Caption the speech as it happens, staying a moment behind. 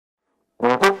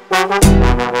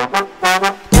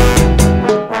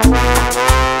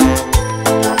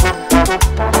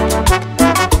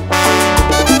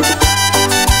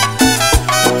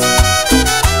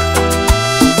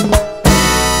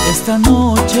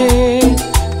noche,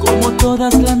 como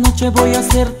todas las noches, voy a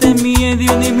hacerte mía de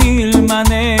una y mil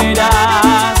maneras.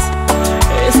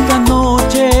 Esta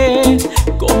noche,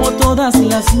 como todas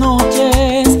las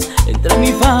noches, entre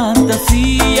mi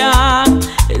fantasía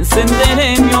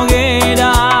encenderé mi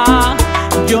hoguera.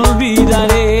 Yo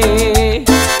olvidaré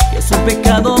que es un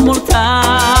pecado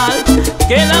mortal,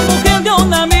 que la mujer de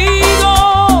un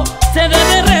amigo se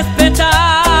debe respetar.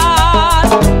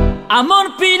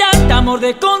 Amor pirata, amor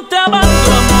de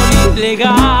contrabando, amor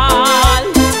ilegal.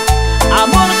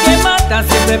 Amor que mata,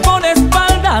 siempre pone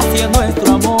espalda hacia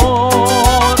nuestro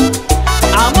amor.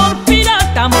 Amor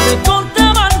pirata, amor de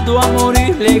contrabando, amor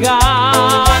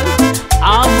ilegal.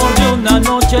 Amor de una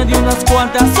noche, de unas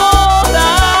cuantas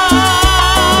horas,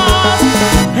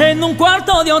 en un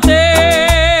cuarto de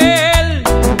hotel.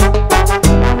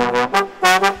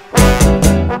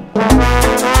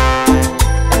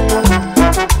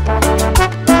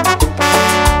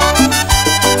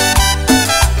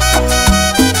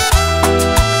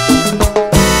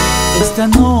 Esta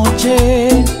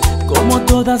noche, como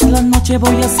todas las noches,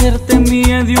 voy a hacerte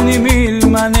mía de una y mil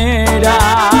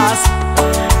maneras.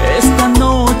 Esta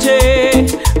noche,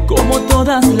 como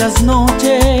todas las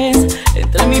noches,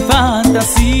 entre mi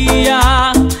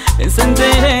fantasía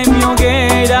encenderé mi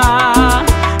hoguera.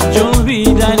 Yo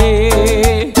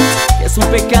olvidaré que es un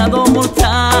pecado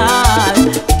mortal,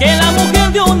 que la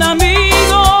mujer de un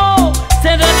amigo se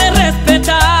debe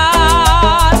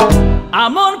respetar.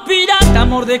 Amor pirata,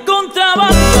 amor de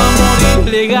contrabando, amor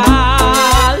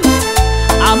ilegal.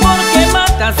 Amor que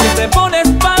mata, siempre pone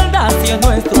espalda hacia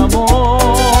nuestro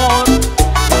amor.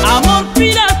 Amor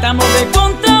pirata, amor de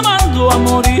contrabando,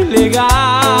 amor ilegal.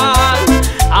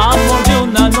 Amor de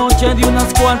una noche, de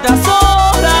unas cuantas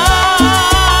horas,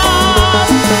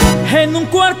 en un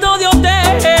cuarto de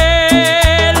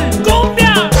hotel.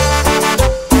 ¡Cumbia!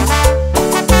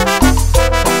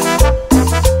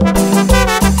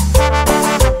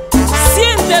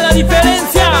 Siente la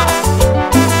diferencia,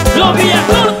 lo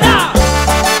Villacorta.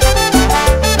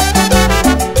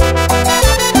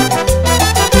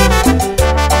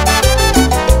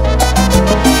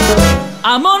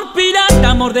 Amor pirata,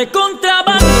 amor de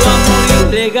contrabando,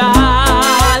 amor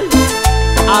ilegal.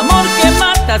 Amor que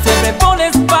mata, siempre pone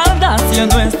espalda hacia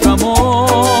nuestro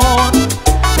amor.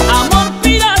 Amor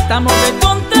pirata, amor de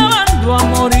contrabando,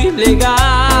 amor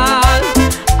ilegal.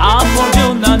 Amor de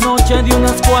una noche, de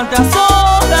unas cuantas horas,